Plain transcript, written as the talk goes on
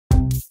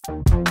Ed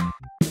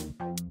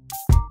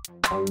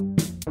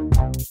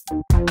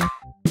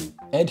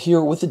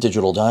here with the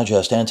Digital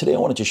Digest, and today I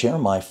wanted to share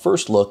my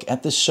first look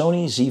at the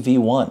Sony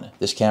ZV-1.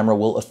 This camera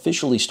will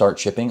officially start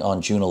shipping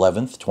on June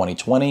 11th,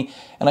 2020,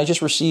 and I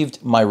just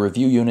received my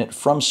review unit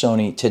from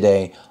Sony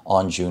today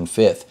on June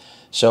 5th.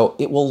 So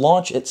it will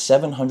launch at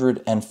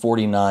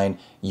 $749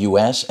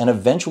 US and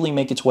eventually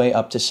make its way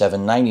up to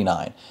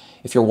 $799.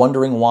 If you're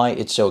wondering why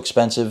it's so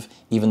expensive,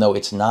 even though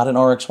it's not an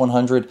RX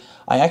 100,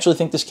 I actually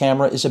think this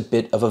camera is a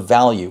bit of a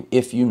value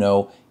if you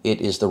know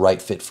it is the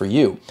right fit for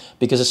you.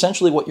 Because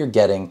essentially what you're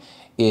getting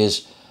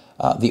is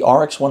the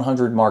RX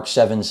 100 Mark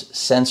 7's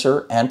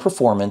sensor and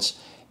performance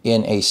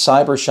in a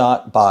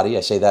CyberShot body.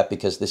 I say that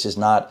because this is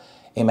not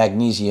a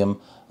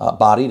magnesium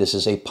body. This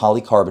is a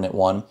polycarbonate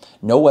one,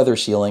 no weather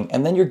sealing,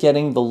 and then you're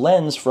getting the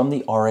lens from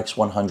the RX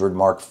 100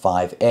 Mark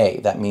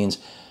 5A. That means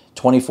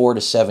 24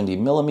 to 70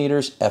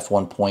 millimeters,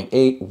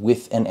 f1.8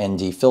 with an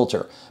ND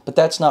filter. But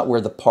that's not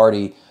where the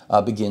party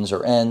begins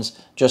or ends.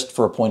 Just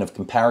for a point of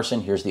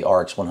comparison, here's the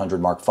RX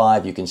 100 Mark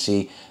 5. You can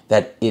see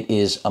that it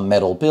is a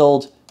metal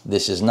build.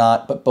 This is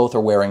not, but both are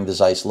wearing the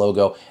Zeiss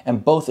logo,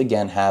 and both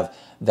again have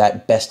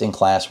that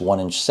best-in-class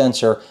 1-inch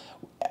sensor.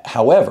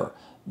 However,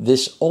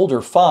 this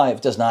older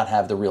 5 does not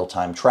have the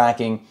real-time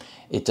tracking.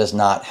 It does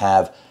not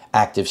have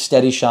active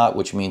steady shot,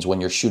 which means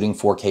when you're shooting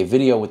 4K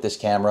video with this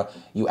camera,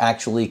 you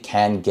actually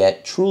can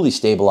get truly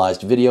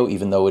stabilized video,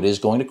 even though it is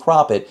going to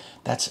crop it.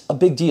 That's a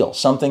big deal,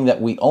 something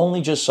that we only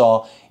just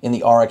saw in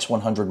the RX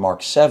 100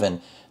 Mark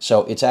 7.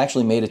 So it's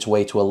actually made its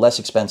way to a less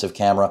expensive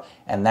camera,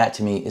 and that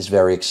to me is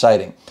very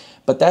exciting.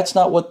 But that's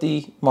not what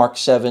the Mark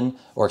 7,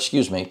 or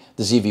excuse me,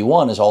 the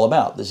ZV-1 is all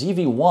about. The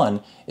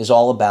ZV-1 is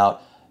all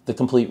about the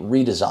complete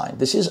redesign.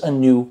 This is a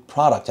new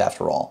product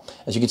after all.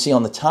 As you can see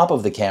on the top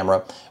of the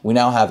camera, we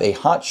now have a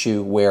hot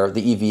shoe where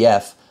the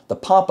EVF, the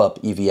pop-up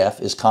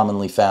EVF, is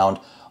commonly found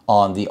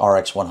on the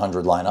RX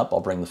 100 lineup. I'll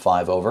bring the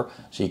 5 over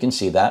so you can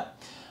see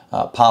that.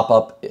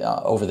 Pop-up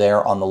over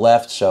there on the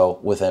left, so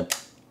with an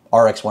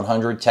RX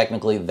 100,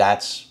 technically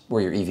that's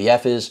where your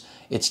EVF is.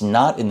 It's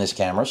not in this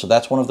camera, so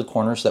that's one of the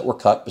corners that were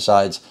cut,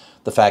 besides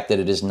the fact that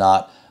it is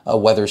not a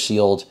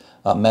weather-sealed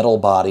metal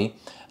body.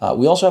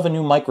 We also have a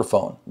new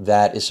microphone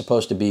that is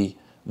supposed to be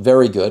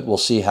very good. We'll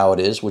see how it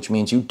is, which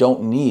means you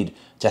don't need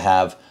to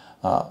have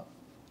a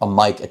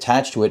mic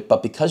attached to it,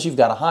 but because you've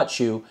got a hot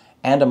shoe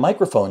and a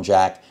microphone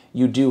jack,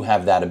 you do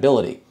have that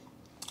ability.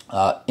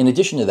 In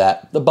addition to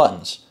that, the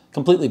buttons,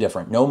 completely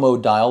different. No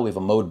mode dial, we have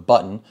a mode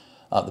button.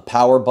 The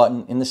power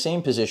button in the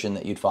same position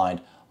that you'd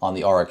find on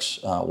the RX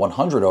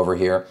 100 over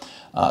here.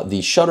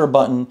 The shutter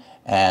button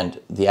and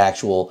the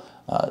actual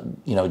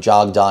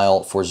jog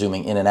dial for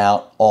zooming in and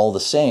out, all the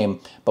same,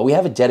 but we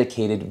have a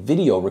dedicated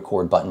video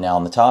record button now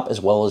on the top,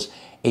 as well as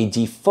a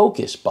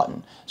defocus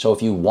button. So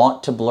if you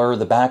want to blur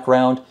the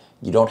background,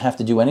 you don't have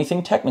to do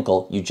anything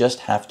technical, you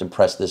just have to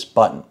press this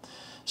button.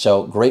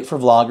 So great for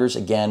vloggers.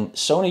 Again,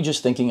 Sony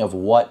just thinking of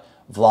what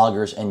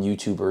vloggers and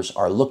YouTubers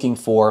are looking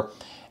for,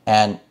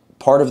 and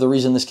part of the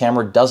reason this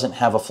camera doesn't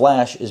have a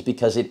flash is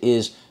because it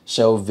is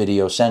so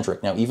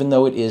video-centric. Now, even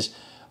though it is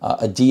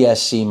a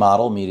DSC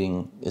model,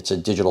 meaning it's a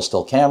digital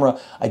still camera,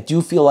 I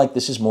do feel like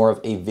this is more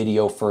of a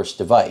video-first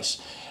device.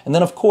 And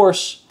then, of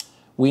course,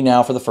 we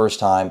now, for the first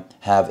time,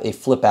 have a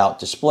flip-out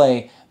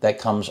display that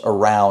comes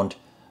around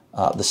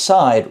the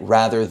side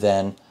rather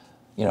than,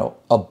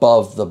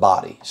 above the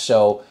body.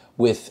 So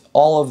with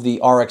all of the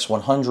RX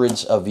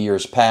 100s of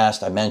years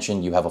past, I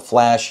mentioned you have a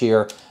flash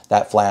here.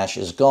 That flash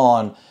is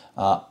gone.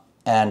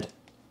 And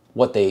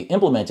what they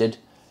implemented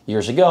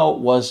years ago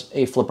was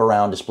a flip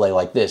around display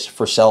like this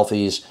for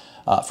selfies,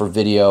 for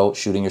video,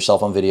 shooting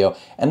yourself on video.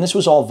 And this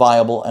was all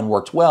viable and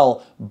worked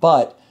well.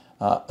 But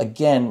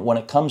again, when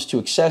it comes to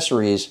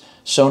accessories,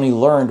 Sony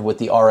learned with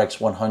the RX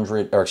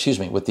 100, or excuse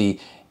me, with the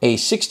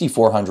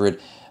A6400,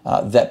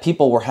 that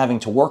people were having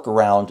to work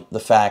around the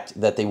fact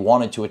that they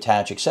wanted to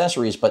attach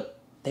accessories, but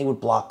they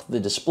would block the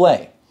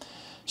display.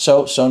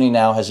 So Sony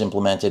now has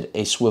implemented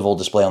a swivel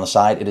display on the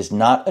side. It is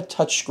not a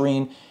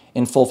touchscreen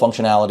in full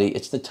functionality.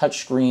 It's the touch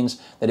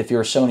screens that if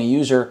you're a Sony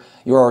user,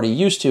 you're already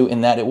used to,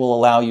 in that it will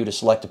allow you to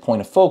select a point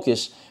of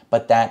focus,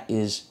 but that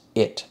is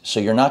it. So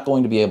you're not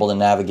going to be able to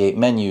navigate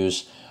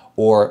menus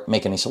or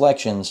make any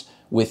selections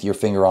with your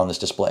finger on this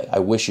display. I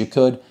wish you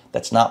could.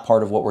 That's not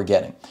part of what we're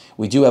getting.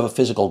 We do have a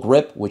physical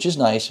grip, which is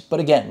nice, but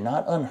again,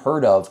 not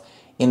unheard of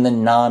in the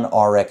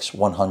non-RX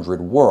 100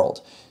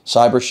 world.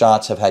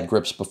 CyberShots have had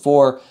grips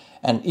before,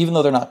 and even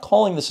though they're not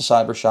calling this a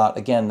CyberShot,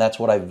 again, that's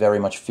what I very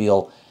much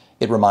feel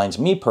it reminds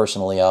me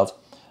personally of,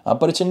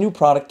 but it's a new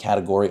product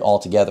category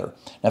altogether.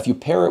 Now, if you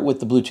pair it with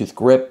the Bluetooth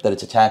grip that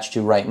it's attached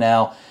to right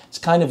now, it's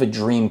kind of a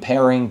dream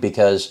pairing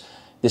because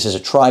this is a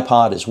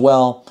tripod as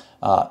well.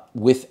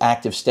 With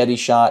active steady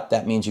shot,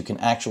 that means you can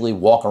actually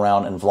walk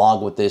around and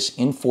vlog with this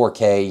in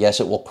 4K. Yes,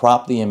 it will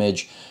crop the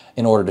image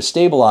in order to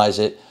stabilize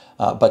it,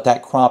 but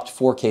that cropped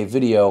 4K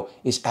video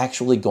is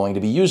actually going to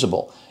be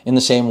usable in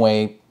the same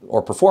way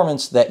or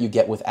performance that you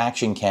get with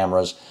action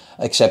cameras,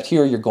 except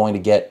here you're going to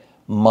get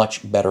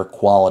much better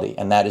quality,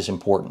 and that is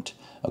important.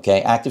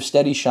 Okay, active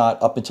steady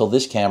shot up until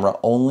this camera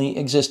only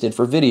existed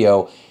for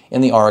video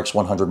in the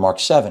RX100 Mark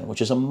VII,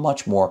 which is a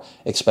much more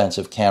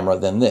expensive camera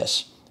than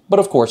this, but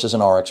of course is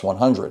an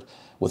RX100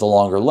 with a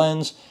longer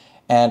lens,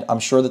 and I'm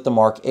sure that the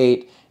Mark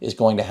VIII is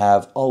going to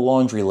have a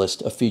laundry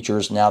list of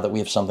features now that we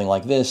have something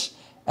like this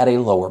at a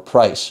lower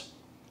price.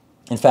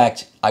 In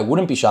fact, I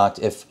wouldn't be shocked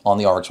if on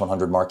the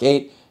RX100 Mark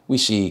VIII we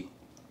see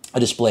a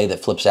display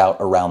that flips out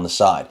around the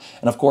side.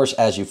 And of course,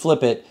 as you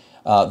flip it,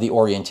 the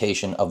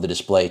orientation of the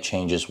display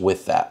changes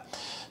with that.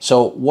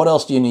 So what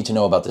else do you need to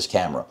know about this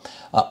camera?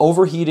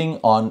 Overheating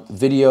on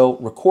video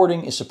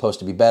recording is supposed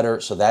to be better,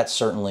 so that's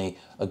certainly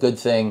a good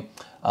thing.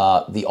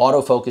 The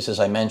autofocus, as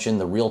I mentioned,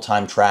 the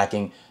real-time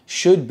tracking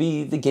should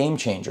be the game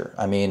changer.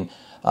 I mean,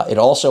 it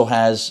also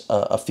has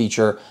a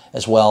feature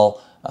as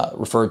well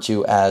referred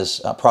to as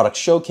Product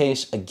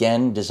Showcase,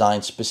 again,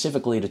 designed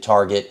specifically to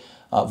target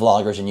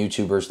vloggers and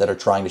YouTubers that are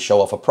trying to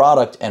show off a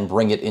product and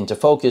bring it into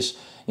focus,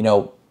 you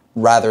know,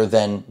 rather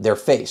than their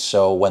face.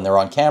 So when they're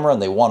on camera and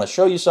they want to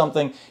show you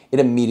something, it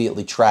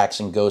immediately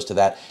tracks and goes to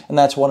that. And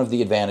that's one of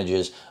the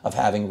advantages of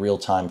having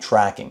real-time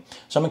tracking.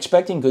 So I'm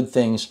expecting good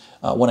things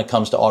when it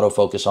comes to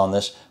autofocus on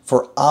this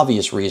for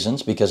obvious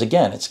reasons, because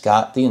again, it's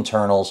got the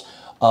internals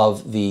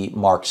of the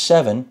Mark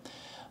VII,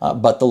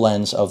 but the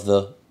lens of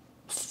the,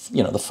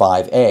 you know, the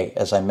 5A,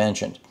 as I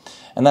mentioned.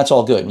 And that's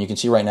all good. And you can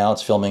see right now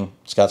it's filming,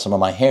 it's got some of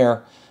my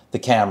hair, the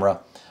camera,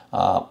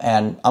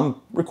 and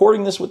I'm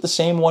recording this with the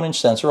same 1-inch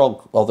sensor,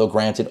 although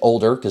granted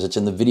older because it's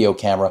in the video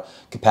camera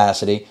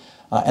capacity.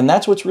 And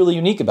that's what's really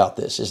unique about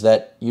this, is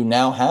that you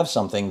now have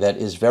something that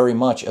is very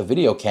much a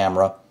video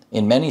camera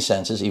in many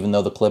senses. Even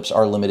though the clips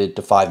are limited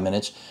to 5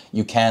 minutes,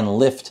 you can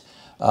lift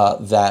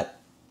that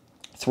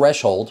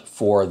threshold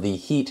for the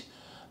heat,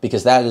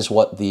 because that is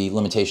what the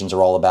limitations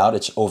are all about.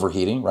 It's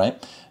overheating,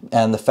 right?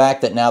 And the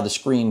fact that now the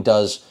screen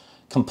does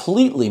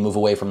completely move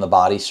away from the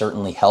body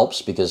certainly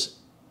helps, because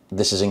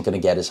this isn't going to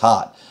get as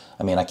hot.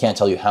 I mean, I can't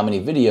tell you how many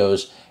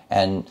videos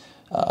and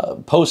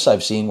posts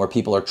I've seen where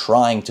people are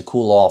trying to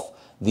cool off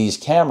these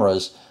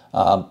cameras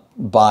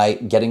by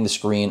getting the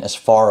screen as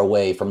far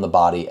away from the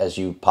body as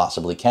you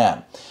possibly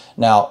can.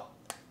 Now,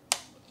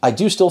 I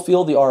do still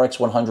feel the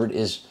RX100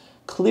 is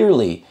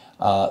clearly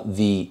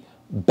the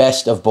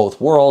best of both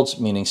worlds,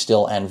 meaning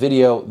still and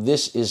video.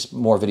 This is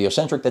more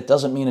video-centric. That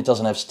doesn't mean it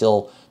doesn't have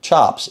still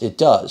chops. It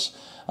does.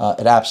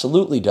 It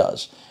absolutely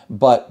does.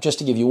 But just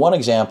to give you one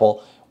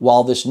example,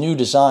 while this new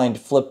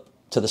designed flip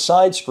to the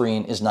side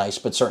screen is nice,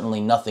 but certainly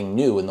nothing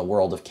new in the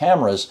world of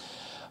cameras,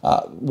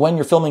 when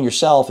you're filming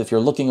yourself, if you're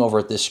looking over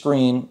at this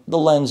screen, the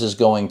lens is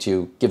going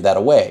to give that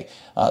away.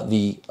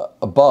 The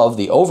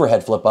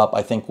overhead flip up,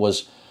 I think,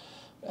 was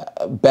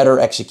better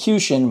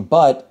execution,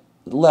 but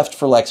left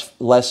for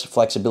less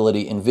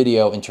flexibility in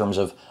video in terms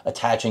of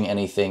attaching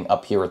anything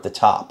up here at the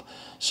top.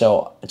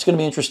 So it's going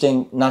to be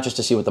interesting not just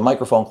to see what the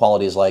microphone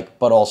quality is like,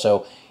 but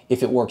also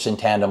if it works in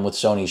tandem with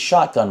Sony's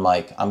shotgun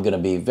mic. I'm going to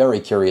be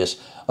very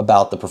curious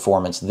about the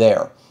performance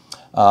there.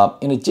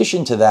 In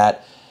addition to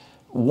that,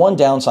 one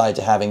downside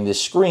to having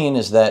this screen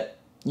is that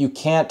you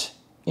can't,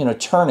 you know,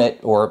 turn it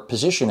or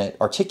position it,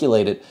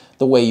 articulate it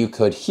the way you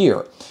could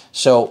here.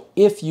 So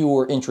if you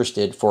were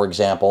interested, for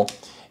example,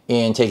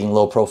 in taking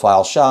low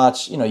profile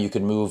shots, you know, you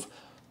could move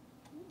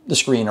the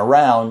screen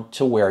around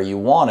to where you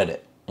wanted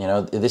it. You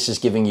know, this is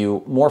giving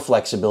you more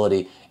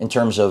flexibility in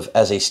terms of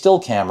as a still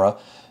camera,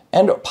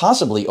 and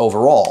possibly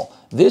overall.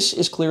 This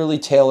is clearly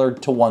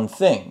tailored to one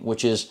thing,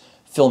 which is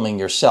filming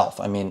yourself.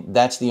 I mean,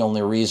 that's the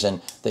only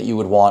reason that you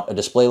would want a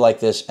display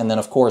like this. And then,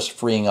 of course,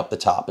 freeing up the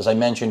top. As I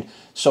mentioned,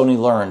 Sony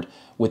learned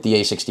with the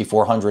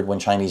a6400 when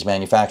Chinese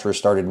manufacturers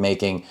started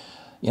making,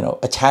 you know,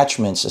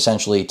 attachments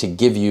essentially to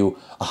give you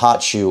a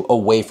hot shoe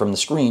away from the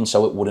screen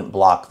so it wouldn't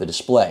block the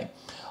display.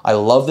 I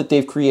love that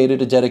they've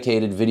created a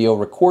dedicated video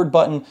record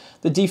button.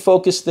 The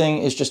defocus thing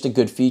is just a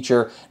good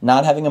feature.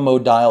 Not having a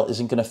mode dial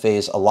isn't going to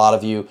faze a lot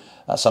of you.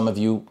 Some of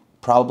you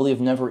probably have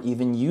never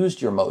even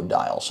used your mode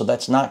dial, so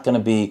that's not going to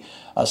be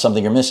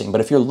something you're missing. But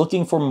if you're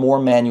looking for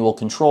more manual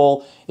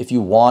control, if you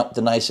want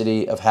the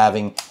nicety of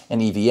having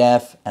an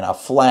EVF and a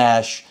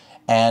flash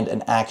and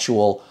an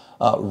actual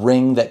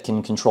ring that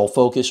can control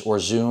focus or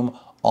zoom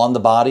on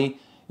the body,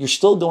 you're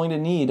still going to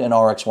need an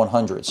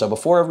RX100. So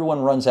before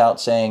everyone runs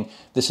out saying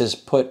this has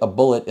put a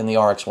bullet in the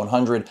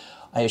RX100,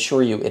 I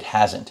assure you it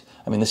hasn't.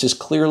 I mean, this is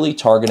clearly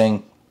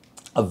targeting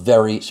a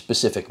very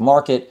specific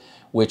market,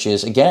 which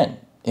is, again,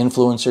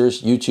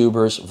 influencers,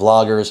 YouTubers,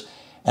 vloggers,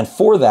 and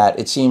for that,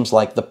 it seems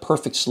like the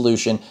perfect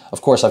solution.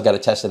 Of course, I've got to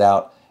test it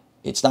out.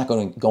 It's not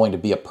going to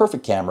be a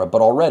perfect camera,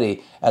 but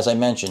already, as I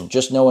mentioned,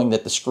 just knowing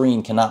that the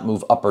screen cannot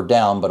move up or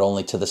down, but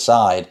only to the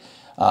side,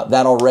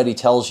 that already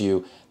tells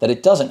you that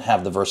it doesn't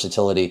have the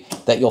versatility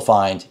that you'll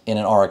find in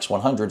an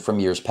RX100 from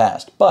years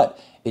past. But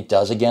it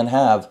does, again,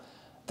 have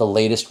the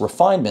latest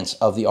refinements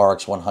of the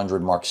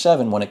RX100 Mark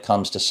VII when it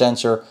comes to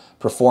sensor,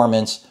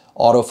 performance,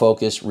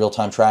 autofocus,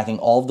 real-time tracking,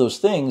 all of those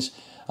things,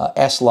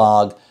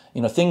 S-Log,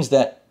 you know, things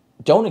that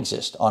don't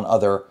exist on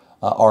other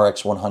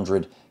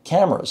RX100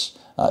 cameras.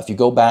 If you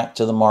go back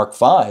to the Mark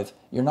V,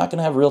 you're not going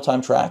to have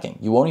real-time tracking.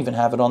 You won't even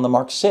have it on the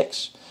Mark VI.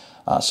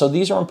 So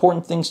these are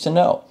important things to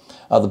know.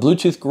 The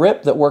Bluetooth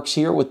grip that works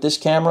here with this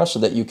camera so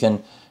that you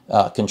can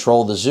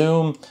control the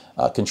zoom,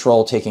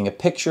 control taking a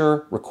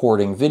picture,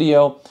 recording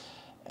video,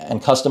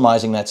 and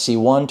customizing that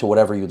C1 to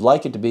whatever you'd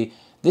like it to be.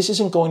 This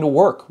isn't going to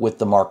work with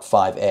the Mark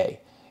V-A.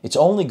 It's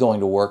only going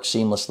to work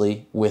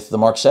seamlessly with the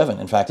Mark 7.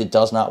 In fact, it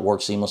does not work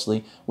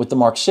seamlessly with the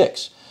Mark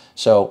 6.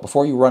 So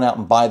before you run out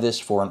and buy this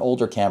for an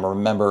older camera,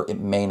 remember, it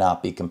may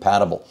not be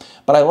compatible.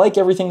 But I like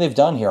everything they've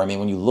done here. I mean,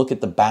 when you look at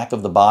the back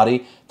of the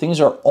body, things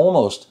are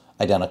almost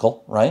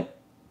identical, right?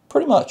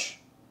 Pretty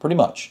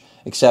much,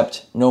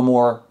 except no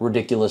more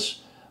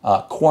ridiculous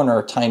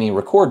corner tiny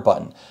record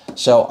button.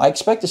 So I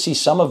expect to see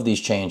some of these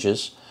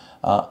changes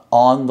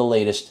on the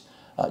latest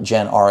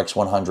Gen RX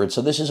 100.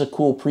 So this is a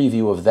cool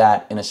preview of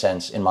that, in a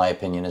sense, in my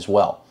opinion, as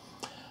well.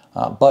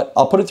 But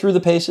I'll put it through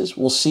the paces.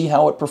 We'll see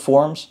how it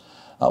performs.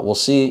 We'll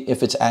see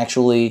if it's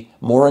actually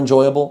more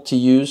enjoyable to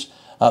use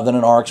than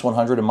an RX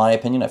 100, in my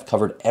opinion. I've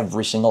covered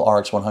every single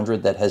RX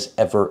 100 that has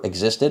ever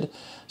existed,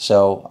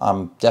 so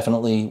I'm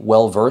definitely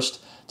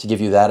well-versed to give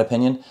you that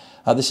opinion.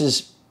 This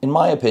is, in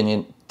my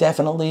opinion,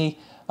 definitely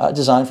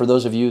designed for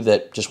those of you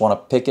that just want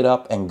to pick it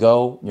up and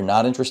go. You're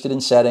not interested in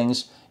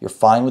settings. You're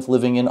fine with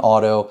living in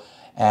auto,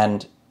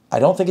 and I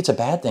don't think it's a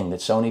bad thing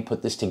that Sony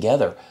put this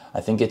together.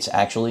 I think it's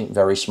actually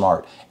very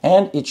smart.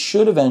 And it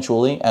should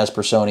eventually, as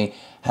per Sony,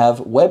 have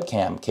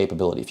webcam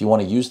capability. If you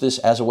want to use this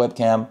as a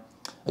webcam,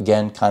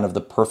 again, kind of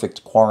the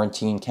perfect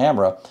quarantine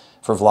camera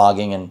for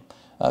vlogging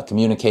and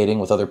communicating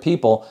with other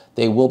people,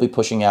 they will be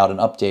pushing out an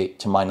update,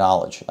 to my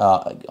knowledge.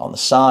 On the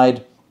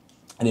side,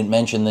 I didn't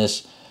mention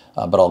this,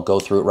 but I'll go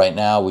through it right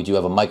now. We do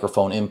have a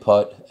microphone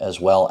input as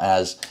well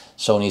as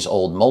Sony's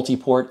old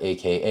multi-port,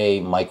 aka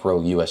micro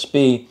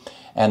USB,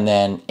 and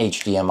then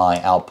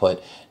HDMI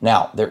output.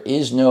 Now, there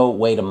is no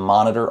way to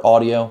monitor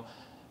audio.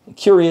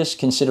 Curious,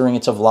 considering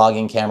it's a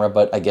vlogging camera,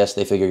 but I guess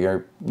they figure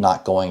you're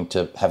not going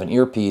to have an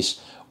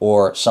earpiece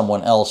or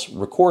someone else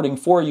recording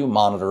for you,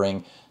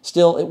 monitoring.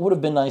 Still, it would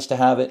have been nice to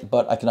have it,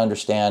 but I can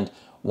understand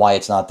why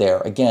it's not there.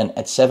 Again,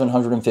 at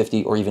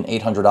 $750 or even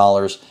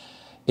 $800,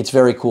 it's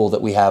very cool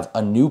that we have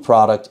a new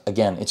product,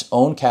 again, its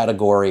own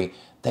category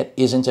that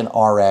isn't an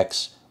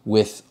RX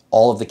with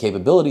all of the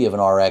capability of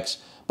an RX,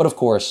 but of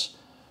course,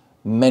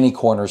 many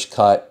corners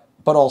cut,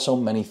 but also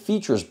many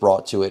features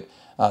brought to it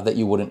that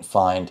you wouldn't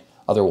find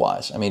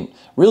otherwise. I mean,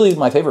 really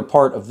my favorite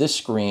part of this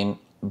screen,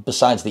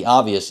 besides the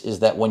obvious, is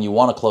that when you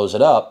want to close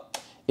it up,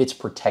 it's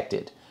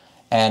protected.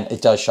 And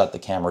it does shut the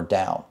camera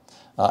down,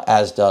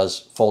 as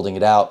does folding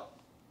it out,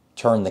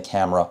 turn the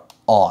camera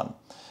on.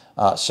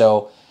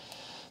 So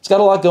it's got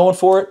a lot going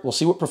for it. We'll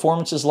see what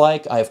performance is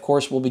like. I, of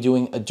course, will be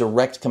doing a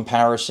direct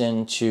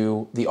comparison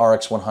to the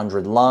RX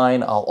 100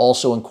 line. I'll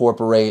also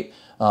incorporate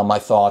my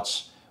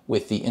thoughts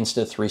with the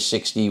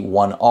Insta360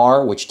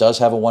 1R, which does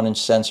have a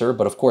 1-inch sensor,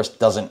 but of course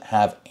doesn't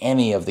have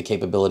any of the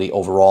capability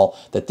overall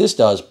that this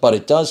does, but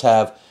it does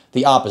have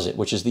the opposite,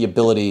 which is the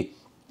ability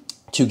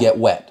to get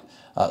wet,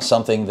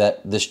 something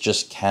that this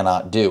just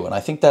cannot do. And I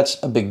think that's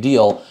a big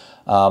deal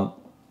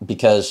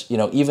because, you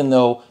know, even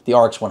though the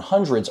RX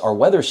 100s are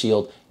weather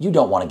sealed, you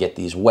don't want to get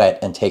these wet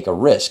and take a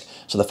risk.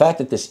 So the fact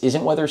that this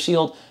isn't weather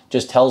sealed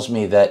just tells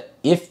me that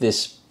if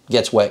this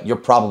gets wet, you're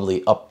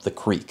probably up the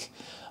creek.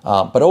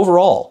 But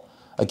overall,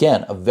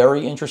 again, a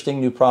very interesting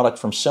new product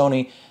from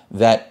Sony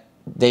that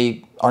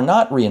they are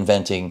not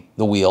reinventing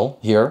the wheel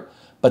here,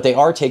 but they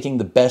are taking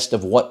the best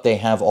of what they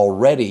have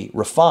already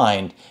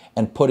refined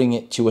and putting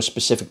it to a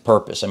specific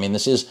purpose. I mean,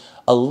 this is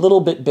a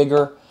little bit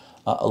bigger,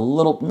 a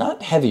little,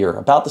 not heavier,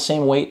 about the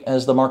same weight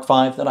as the Mark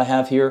V that I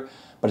have here,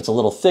 but it's a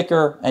little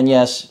thicker. And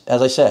yes,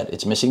 as I said,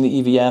 it's missing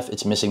the EVF,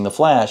 it's missing the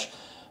flash,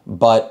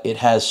 but it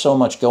has so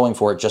much going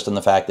for it just in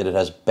the fact that it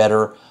has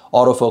better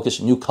autofocus,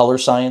 new color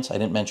science. I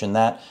didn't mention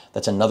that.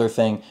 That's another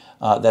thing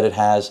that it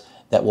has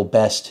that will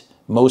best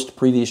most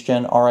previous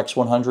gen RX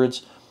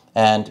 100s.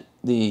 And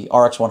the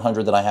RX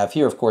 100 that I have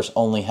here, of course,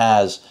 only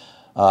has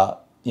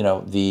you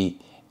know, the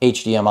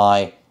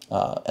HDMI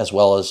as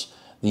well as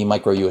the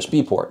micro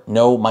USB port.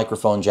 No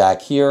microphone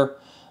jack here.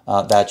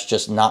 That's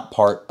just not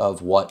part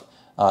of what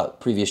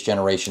previous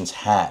generations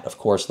had. Of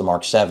course, the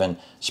Mark 7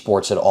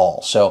 sports it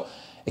all. So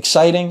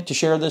exciting to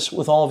share this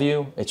with all of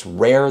you. It's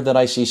rare that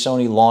I see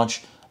Sony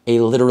launch a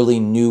literally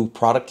new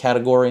product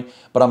category,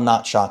 but I'm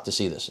not shocked to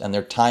see this. And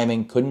their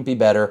timing couldn't be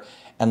better.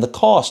 And the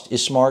cost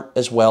is smart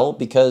as well,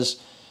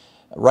 because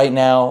right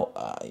now,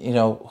 you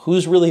know,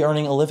 who's really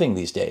earning a living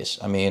these days?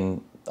 I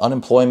mean,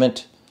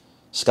 unemployment,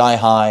 sky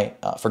high,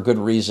 for good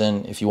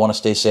reason. If you want to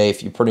stay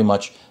safe, you pretty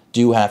much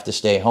do have to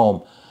stay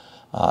home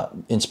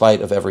in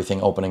spite of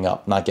everything opening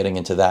up. Not getting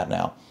into that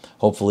now.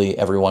 Hopefully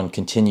everyone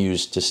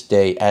continues to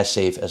stay as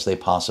safe as they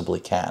possibly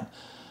can.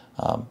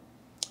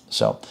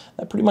 So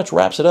that pretty much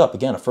wraps it up.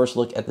 Again, a first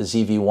look at the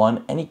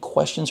ZV-1. Any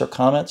questions or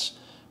comments,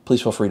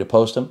 please feel free to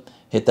post them.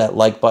 Hit that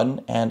like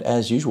button, and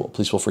as usual,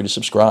 please feel free to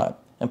subscribe,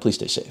 and please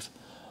stay safe.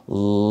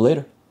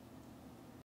 Later.